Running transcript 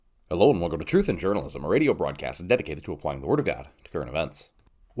Hello and welcome to Truth in Journalism, a radio broadcast dedicated to applying the Word of God to current events.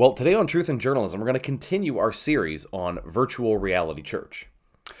 Well, today on Truth in Journalism, we're going to continue our series on virtual reality church.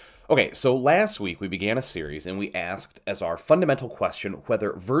 Okay, so last week we began a series and we asked as our fundamental question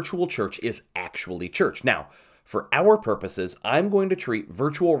whether virtual church is actually church. Now, for our purposes, I'm going to treat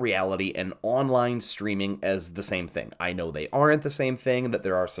virtual reality and online streaming as the same thing. I know they aren't the same thing, and that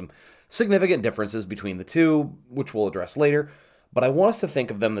there are some significant differences between the two, which we'll address later. But I want us to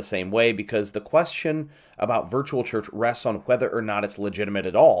think of them the same way because the question about virtual church rests on whether or not it's legitimate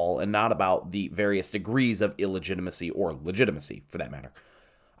at all and not about the various degrees of illegitimacy or legitimacy, for that matter.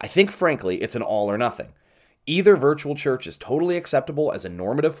 I think, frankly, it's an all or nothing. Either virtual church is totally acceptable as a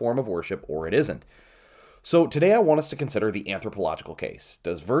normative form of worship or it isn't. So today I want us to consider the anthropological case.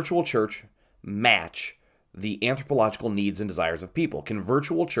 Does virtual church match the anthropological needs and desires of people? Can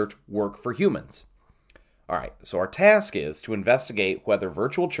virtual church work for humans? All right, so our task is to investigate whether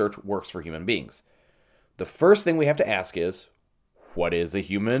virtual church works for human beings. The first thing we have to ask is, what is a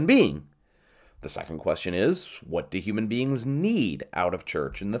human being? The second question is, what do human beings need out of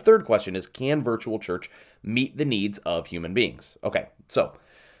church? And the third question is, can virtual church meet the needs of human beings? Okay, so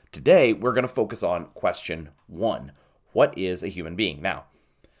today we're going to focus on question 1. What is a human being? Now,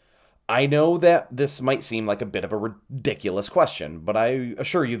 I know that this might seem like a bit of a ridiculous question, but I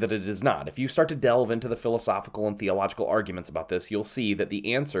assure you that it is not. If you start to delve into the philosophical and theological arguments about this, you'll see that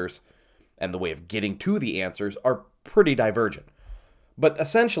the answers and the way of getting to the answers are pretty divergent. But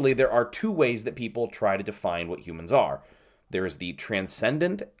essentially, there are two ways that people try to define what humans are. There is the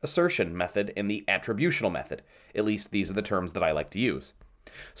transcendent assertion method and the attributional method. At least these are the terms that I like to use.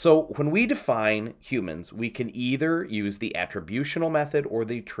 So when we define humans, we can either use the attributional method or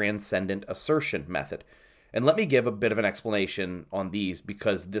the transcendent assertion method. And let me give a bit of an explanation on these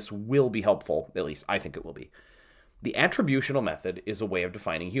because this will be helpful, at least I think it will be. The attributional method is a way of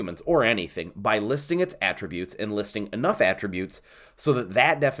defining humans, or anything, by listing its attributes and listing enough attributes so that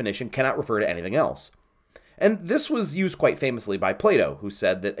that definition cannot refer to anything else. And this was used quite famously by Plato, who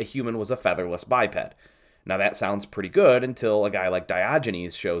said that a human was a featherless biped. Now that sounds pretty good until a guy like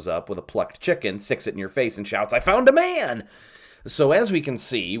Diogenes shows up with a plucked chicken, sticks it in your face, and shouts, "I found a man!" So as we can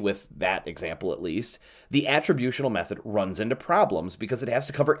see, with that example at least, the attributional method runs into problems because it has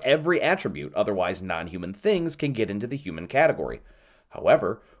to cover every attribute, otherwise non-human things can get into the human category.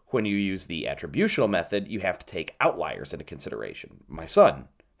 However, when you use the attributional method, you have to take outliers into consideration. My son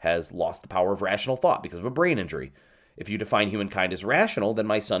has lost the power of rational thought because of a brain injury. If you define humankind as rational, then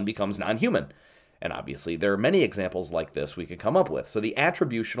my son becomes non-human. And obviously, there are many examples like this we could come up with. So the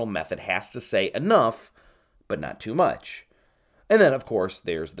attributional method has to say enough, but not too much. And then, of course,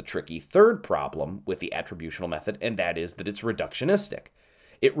 there's the tricky third problem with the attributional method, and that is that it's reductionistic.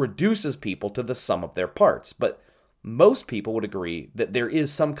 It reduces people to the sum of their parts, but most people would agree that there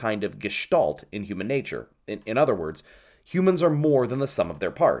is some kind of gestalt in human nature. In other words, humans are more than the sum of their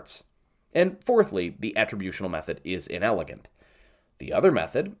parts. And fourthly, the attributional method is inelegant. The other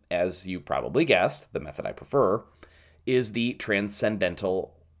method, as you probably guessed, the method I prefer, is the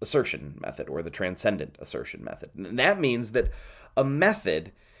transcendental assertion method, or the transcendent assertion method. And that means that a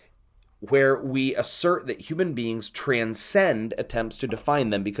method where we assert that human beings transcend attempts to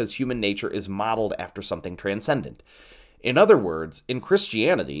define them because human nature is modeled after something transcendent. In other words, in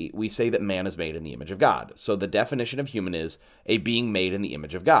Christianity, we say that man is made in the image of God. So the definition of human is a being made in the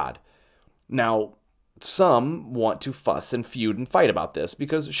image of God. Now, some want to fuss and feud and fight about this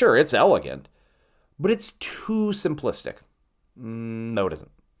because, sure, it's elegant, but it's too simplistic. No, it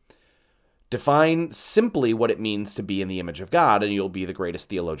isn't. Define simply what it means to be in the image of God, and you'll be the greatest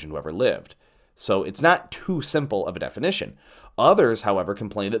theologian who ever lived. So it's not too simple of a definition. Others, however,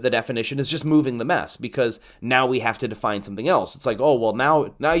 complain that the definition is just moving the mess because now we have to define something else. It's like, oh, well,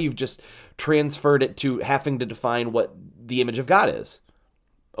 now you've just transferred it to having to define what the image of God is.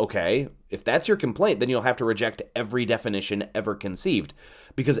 Okay, if that's your complaint, then you'll have to reject every definition ever conceived,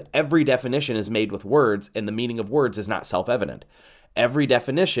 because every definition is made with words, and the meaning of words is not self-evident. Every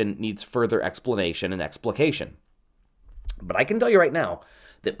definition needs further explanation and explication. But I can tell you right now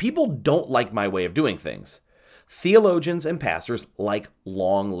that people don't like my way of doing things. Theologians and pastors like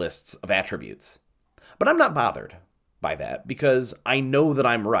long lists of attributes. But I'm not bothered by that, because I know that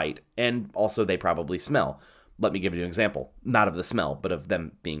I'm right, and also they probably smell. Let me give you an example, not of the smell, but of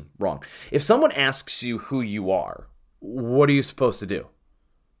them being wrong. If someone asks you who you are, what are you supposed to do?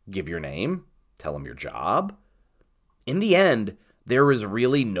 Give your name? Tell them your job? In the end, there is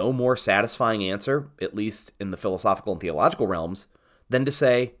really no more satisfying answer, at least in the philosophical and theological realms, than to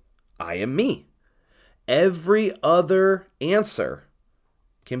say, I am me. Every other answer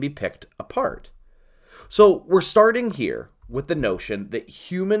can be picked apart. So we're starting here with the notion that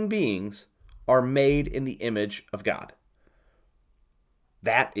human beings are made in the image of God.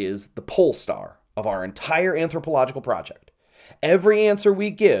 That is the pole star of our entire anthropological project. Every answer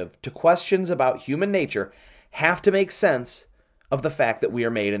we give to questions about human nature have to make sense of the fact that we are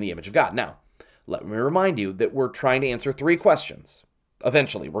made in the image of God. Now, let me remind you that we're trying to answer 3 questions.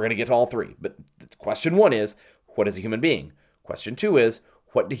 Eventually, we're going to get to all 3. But question 1 is, what is a human being? Question 2 is,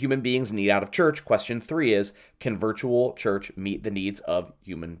 what do human beings need out of church? Question 3 is, can virtual church meet the needs of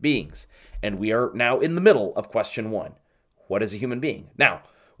human beings? And we are now in the middle of question 1. What is a human being? Now,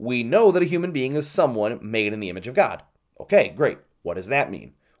 we know that a human being is someone made in the image of God. Okay, great. What does that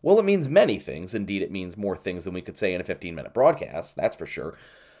mean? Well, it means many things. Indeed, it means more things than we could say in a 15-minute broadcast, that's for sure.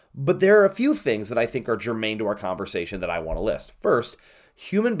 But there are a few things that I think are germane to our conversation that I want to list. First,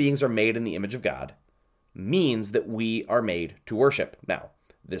 human beings are made in the image of God means that we are made to worship. Now,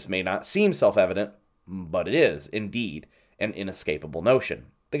 this may not seem self-evident, but it is indeed an inescapable notion.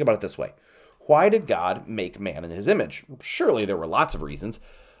 Think about it this way. Why did God make man in his image? Surely there were lots of reasons,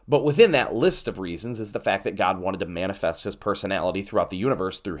 but within that list of reasons is the fact that God wanted to manifest his personality throughout the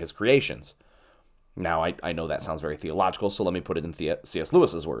universe through his creations. Now, I know that sounds very theological, so let me put it in C.S.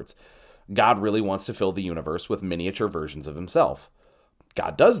 Lewis's words. God really wants to fill the universe with miniature versions of himself.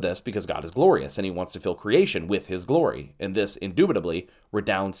 God does this because God is glorious, and he wants to fill creation with his glory, and this indubitably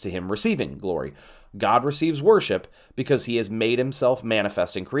redounds to him receiving glory. God receives worship because he has made himself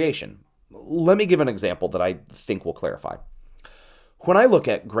manifest in creation. Let me give an example that I think will clarify. When I look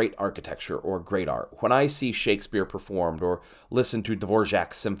at great architecture or great art, when I see Shakespeare performed or listen to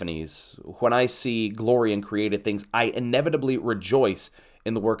Dvorak's symphonies, when I see glory in created things, I inevitably rejoice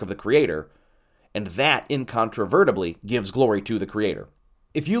in the work of the Creator, and that incontrovertibly gives glory to the Creator.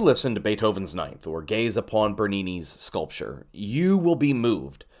 If you listen to Beethoven's Ninth or gaze upon Bernini's sculpture, you will be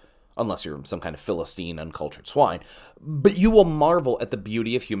moved, unless you're some kind of Philistine, uncultured swine, but you will marvel at the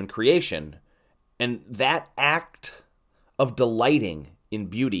beauty of human creation, and that act of delighting in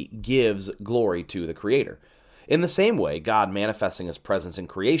beauty gives glory to the Creator. In the same way, God manifesting his presence in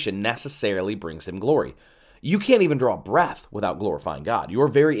creation necessarily brings him glory. You can't even draw a breath without glorifying God. Your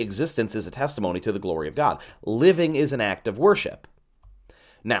very existence is a testimony to the glory of God. Living is an act of worship.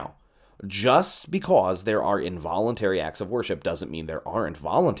 Now, just because there are involuntary acts of worship doesn't mean there aren't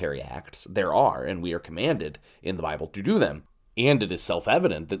voluntary acts. There are, and we are commanded in the Bible to do them. And it is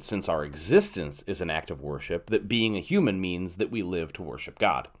self-evident that since our existence is an act of worship, that being a human means that we live to worship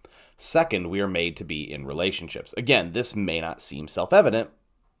God. Second, we are made to be in relationships. Again, this may not seem self-evident,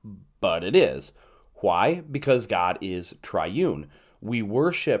 but it is. Why? Because God is triune. We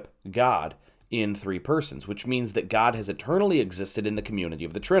worship God in 3 persons, which means that God has eternally existed in the community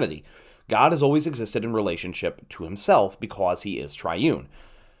of the Trinity. God has always existed in relationship to himself because he is triune.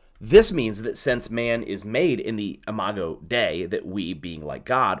 This means that since man is made in the imago Dei, that we, being like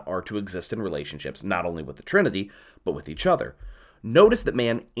God, are to exist in relationships not only with the Trinity, but with each other. Notice that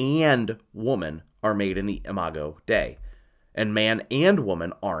man and woman are made in the imago Dei, and man and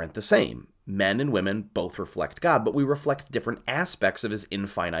woman aren't the same. Men and women both reflect God, but we reflect different aspects of his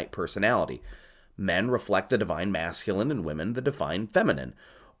infinite personality. Men reflect the divine masculine and women the divine feminine.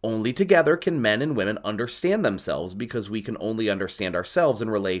 Only together can men and women understand themselves because we can only understand ourselves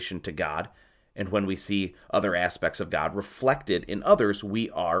in relation to God. And when we see other aspects of God reflected in others, we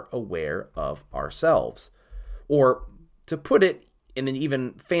are aware of ourselves. Or, to put it in an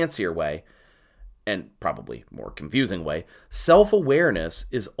even fancier way, and probably more confusing way, self-awareness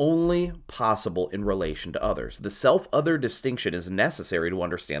is only possible in relation to others. The self-other distinction is necessary to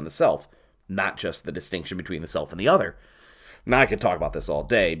understand the self, not just the distinction between the self and the other. Now, I could talk about this all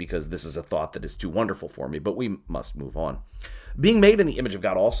day because this is a thought that is too wonderful for me, but we must move on. Being made in the image of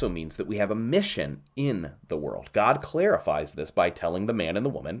God also means that we have a mission in the world. God clarifies this by telling the man and the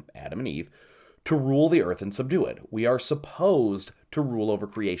woman, Adam and Eve, to rule the earth and subdue it. We are supposed to rule over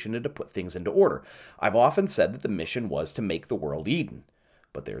creation and to put things into order. I've often said that the mission was to make the world Eden.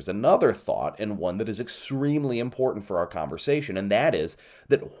 But there's another thought, and one that is extremely important for our conversation, and that is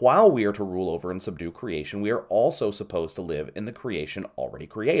that while we are to rule over and subdue creation, we are also supposed to live in the creation already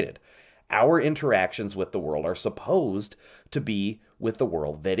created. Our interactions with the world are supposed to be with the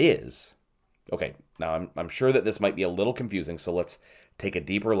world that is. Okay, now I'm sure that this might be a little confusing, so let's take a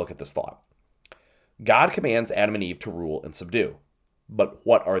deeper look at this thought. God commands Adam and Eve to rule and subdue. But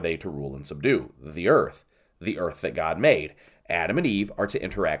what are they to rule and subdue? The earth that God made. Adam and Eve are to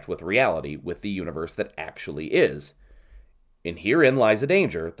interact with reality, with the universe that actually is. And herein lies a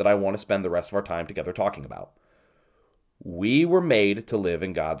danger that I want to spend the rest of our time together talking about. We were made to live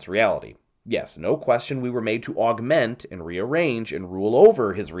in God's reality. Yes, no question we were made to augment and rearrange and rule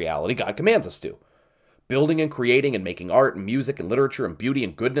over his reality. God commands us to. Building and creating and making art and music and literature and beauty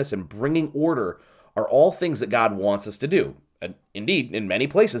and goodness and bringing order are all things that God wants us to do. And indeed, in many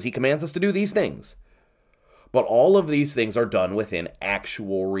places, he commands us to do these things. But all of these things are done within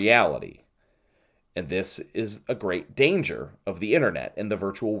actual reality. And this is a great danger of the internet and the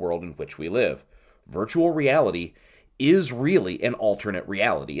virtual world in which we live. Virtual reality is really an alternate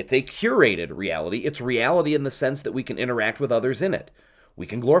reality. It's a curated reality. It's reality in the sense that we can interact with others in it. We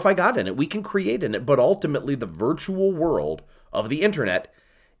can glorify God in it. We can create in it. But ultimately, the virtual world of the internet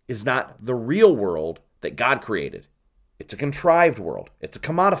is not the real world that God created. It's a contrived world. It's a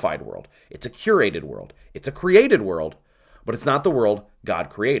commodified world. It's a curated world. It's a created world, but it's not the world God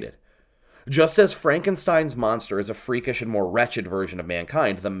created. Just as Frankenstein's monster is a freakish and more wretched version of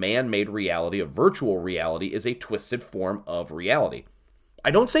mankind, the man-made reality of virtual reality is a twisted form of reality.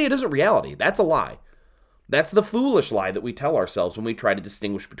 I don't say it isn't reality. That's a lie. That's the foolish lie that we tell ourselves when we try to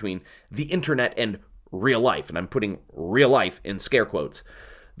distinguish between the internet and real life, and I'm putting real life in scare quotes.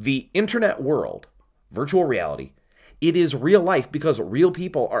 The internet world, virtual reality, it is real life because real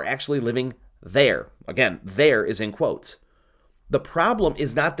people are actually living there. Again, there is in quotes. The problem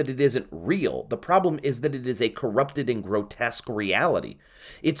is not that it isn't real. The problem is that it is a corrupted and grotesque reality.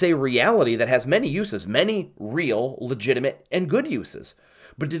 It's a reality that has many uses, many real, legitimate, and good uses.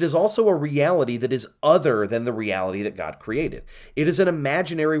 But it is also a reality that is other than the reality that God created. It is an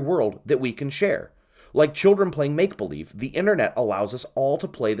imaginary world that we can share. Like children playing make-believe, the internet allows us all to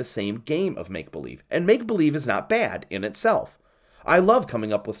play the same game of make-believe. And make-believe is not bad in itself. I love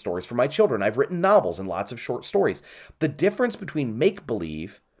coming up with stories for my children. I've written novels and lots of short stories. The difference between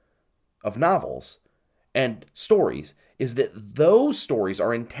make-believe of novels and stories is that those stories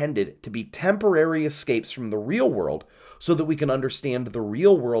are intended to be temporary escapes from the real world so that we can understand the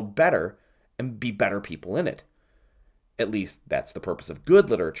real world better and be better people in it. At least that's the purpose of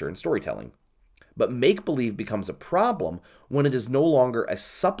good literature and storytelling. But make-believe becomes a problem when it is no longer a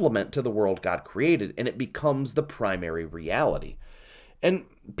supplement to the world God created and it becomes the primary reality. And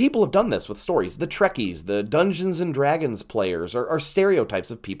people have done this with stories. The Trekkies, the Dungeons and Dragons players are stereotypes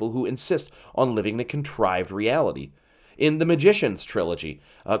of people who insist on living a contrived reality. In the Magicians trilogy,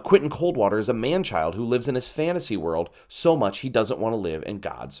 Quentin Coldwater is a man-child who lives in his fantasy world so much he doesn't want to live in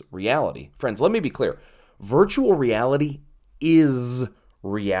God's reality. Friends, let me be clear. Virtual reality is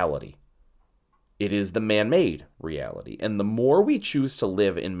reality. It is the man-made reality. And the more we choose to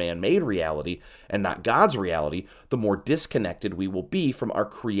live in man-made reality and not God's reality, the more disconnected we will be from our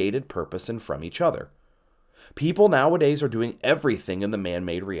created purpose and from each other. People nowadays are doing everything in the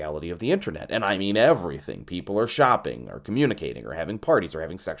man-made reality of the internet. And I mean everything. People are shopping, or communicating, or having parties, or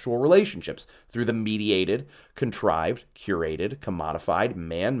having sexual relationships through the mediated, contrived, curated, commodified,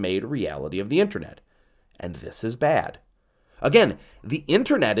 man-made reality of the internet. And this is bad. Again, the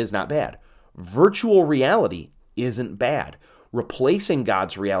internet is not bad. Virtual reality isn't bad. Replacing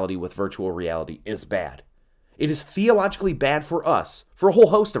God's reality with virtual reality is bad. It is theologically bad for us for a whole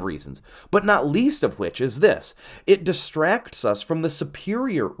host of reasons, but not least of which is this. It distracts us from the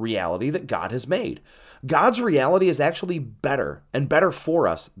superior reality that God has made. God's reality is actually better and better for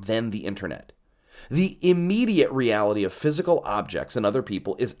us than the internet. The immediate reality of physical objects and other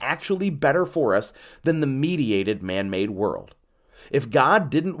people is actually better for us than the mediated man-made world. If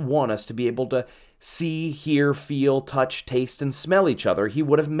God didn't want us to be able to see, hear, feel, touch, taste, and smell each other, he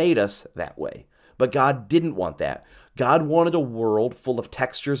would have made us that way. But God didn't want that. God wanted a world full of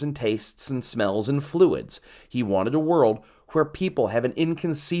textures and tastes and smells and fluids. He wanted a world where people have an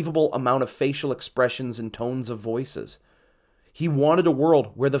inconceivable amount of facial expressions and tones of voices. He wanted a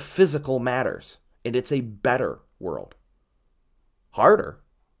world where the physical matters, and it's a better world. Harder?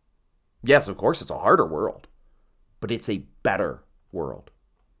 Yes, of course, it's a harder world, but it's a better world.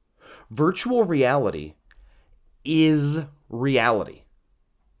 Virtual reality is reality,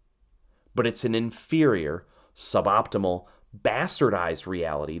 but it's an inferior, suboptimal, bastardized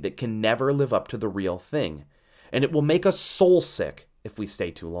reality that can never live up to the real thing, and it will make us soul sick if we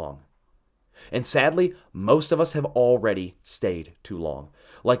stay too long. And sadly, most of us have already stayed too long.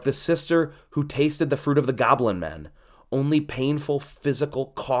 Like the sister who tasted the fruit of the goblin men, only painful, physical,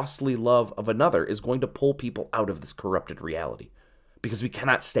 costly love of another is going to pull people out of this corrupted reality. Because we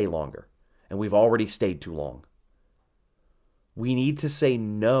cannot stay longer, and we've already stayed too long. We need to say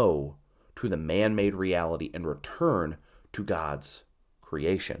no to the man-made reality and return to God's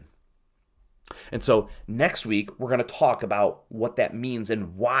creation. And so next week, we're going to talk about what that means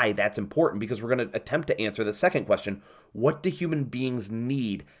and why that's important, because we're going to attempt to answer the second question: what do human beings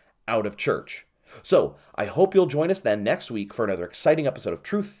need out of church? So I hope you'll join us then next week for another exciting episode of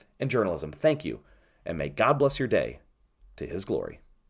Truth and Journalism. Thank you, and may God bless your day to his glory.